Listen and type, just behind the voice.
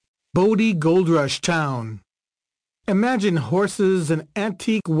Bodie Gold Rush Town. Imagine horses and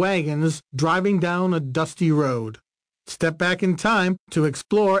antique wagons driving down a dusty road. Step back in time to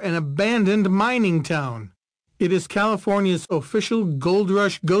explore an abandoned mining town. It is California's official gold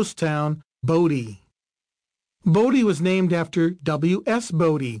rush ghost town, Bodie. Bodie was named after W.S.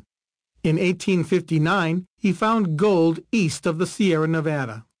 Bodie. In 1859, he found gold east of the Sierra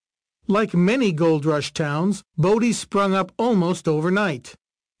Nevada. Like many gold rush towns, Bodie sprung up almost overnight.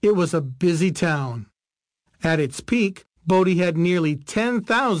 It was a busy town. At its peak, Bodie had nearly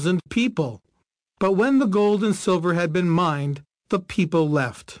 10,000 people. But when the gold and silver had been mined, the people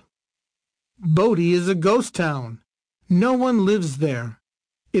left. Bodie is a ghost town. No one lives there.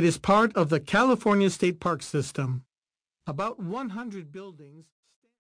 It is part of the California State Park System. About 100 buildings